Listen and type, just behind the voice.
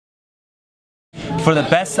For the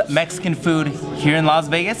best Mexican food here in Las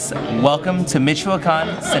Vegas, welcome to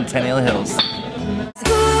Michoacan Centennial Hills.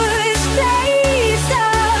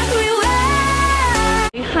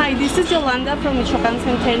 Hi, this is Yolanda from Michoacan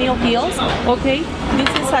Centennial Hills. Okay, this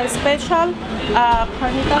is a special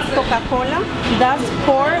Carnitas Coca-Cola. That's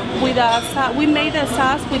pork with we made a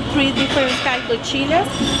sauce with 3 different kinds of chiles,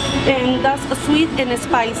 and that's sweet and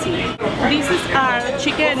spicy. This is our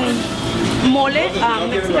chicken mole,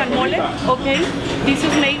 Mexican mole. Okay, this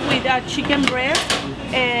is made with chicken breast,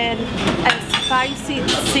 and a spicy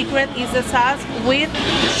secret is the sauce with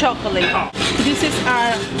chocolate. This is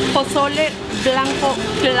our pozole blanco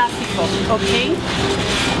clásico, okay?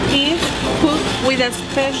 It's cooked with a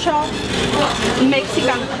special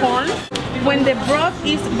Mexican corn. When the broth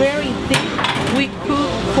is very thick, we cook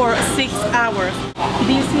for 6 hours.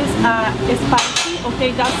 This is spicy,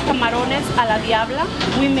 okay? That's camarones a la diabla.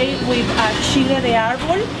 We made with chile de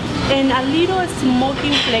árbol and a little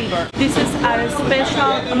smoking flavor. This is our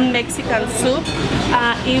special Mexican soup.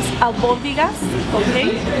 It's albóndigas,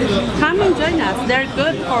 okay? Come and join us. They're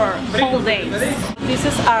good for whole days. This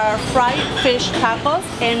is our fried fish tacos,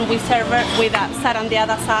 and we serve it with a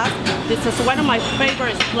zarandeada sauce. This is one of my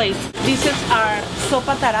favorite plates. This is our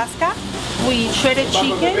sopa tarasca with shredded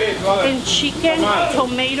chicken and chicken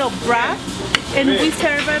tomato broth, and we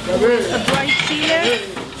serve it with a dry chile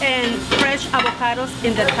and fresh avocados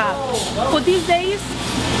in the top. For these days,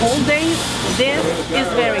 all days, this is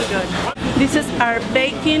very good. This is our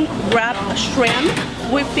bacon wrapped shrimp.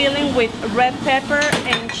 We're filling with red pepper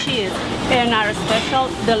and cheese, and our special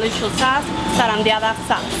delicious sauce, zarandeada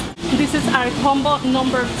sauce. This is our combo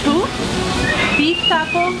number 2, beef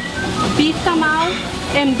taco, beef tamal,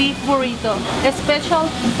 and beef burrito, special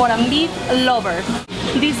for a meat lover.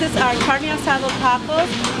 This is our carne asado tacos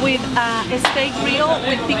with a steak grill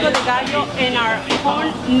with pico de gallo and our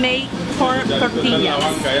homemade corn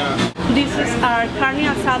tortillas. This is our carne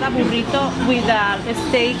asada burrito with a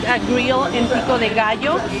steak grill and pico de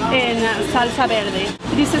gallo and salsa verde.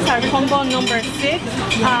 This is our combo number 6,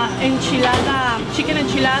 enchilada, chicken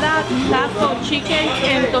enchilada, taco chicken,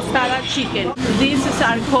 and tostada chicken. This is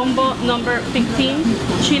our combo number 15,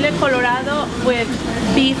 chile colorado with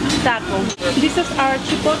beef taco. This is our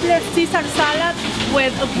chipotle Caesar salad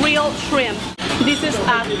with grilled shrimp. This is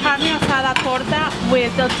a carne asada torta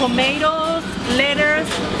with tomatoes, lettuce,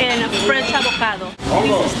 and fresh avocado.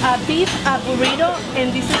 This is a beef burrito,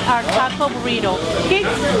 and this is our taco burrito. Kids,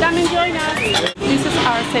 come and join us. This is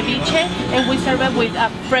our ceviche, and we serve it with a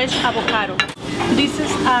fresh avocado. This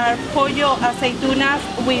is our pollo aceitunas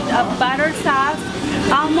with a butter sauce,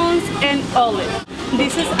 almonds, and olive.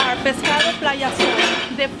 This is our pescado playa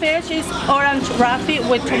sol. The fish is orange raffy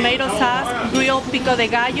with tomato sauce, grilled pico de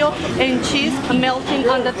gallo, and cheese melting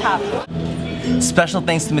on the top. Special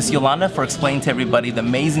thanks to Miss Yolanda for explaining to everybody the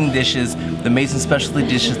amazing dishes, the amazing specialty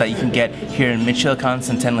dishes that you can get here in Michoacan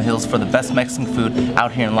Centennial Hills for the best Mexican food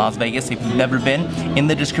out here in Las Vegas. If you've never been, in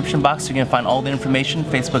the description box you're going to find all the information,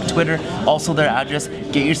 Facebook, Twitter, also their address.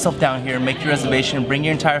 Get yourself down here, make your reservation, bring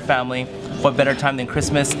your entire family. What better time than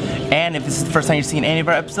Christmas? And if this is the first time you're seeing any of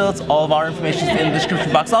our episodes, all of our information is in the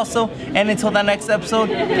description box also. And until that next episode,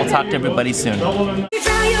 we'll talk to everybody soon.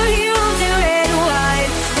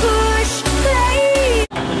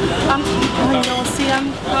 I know, see, I'm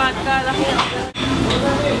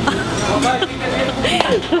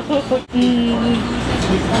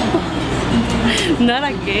not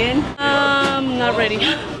again. Not ready.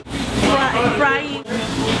 Fry.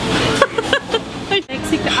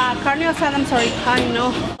 Mexican carne asada, I'm sorry. I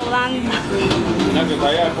know.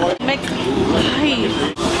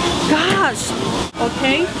 Gosh.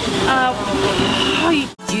 Okay.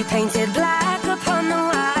 You painted black.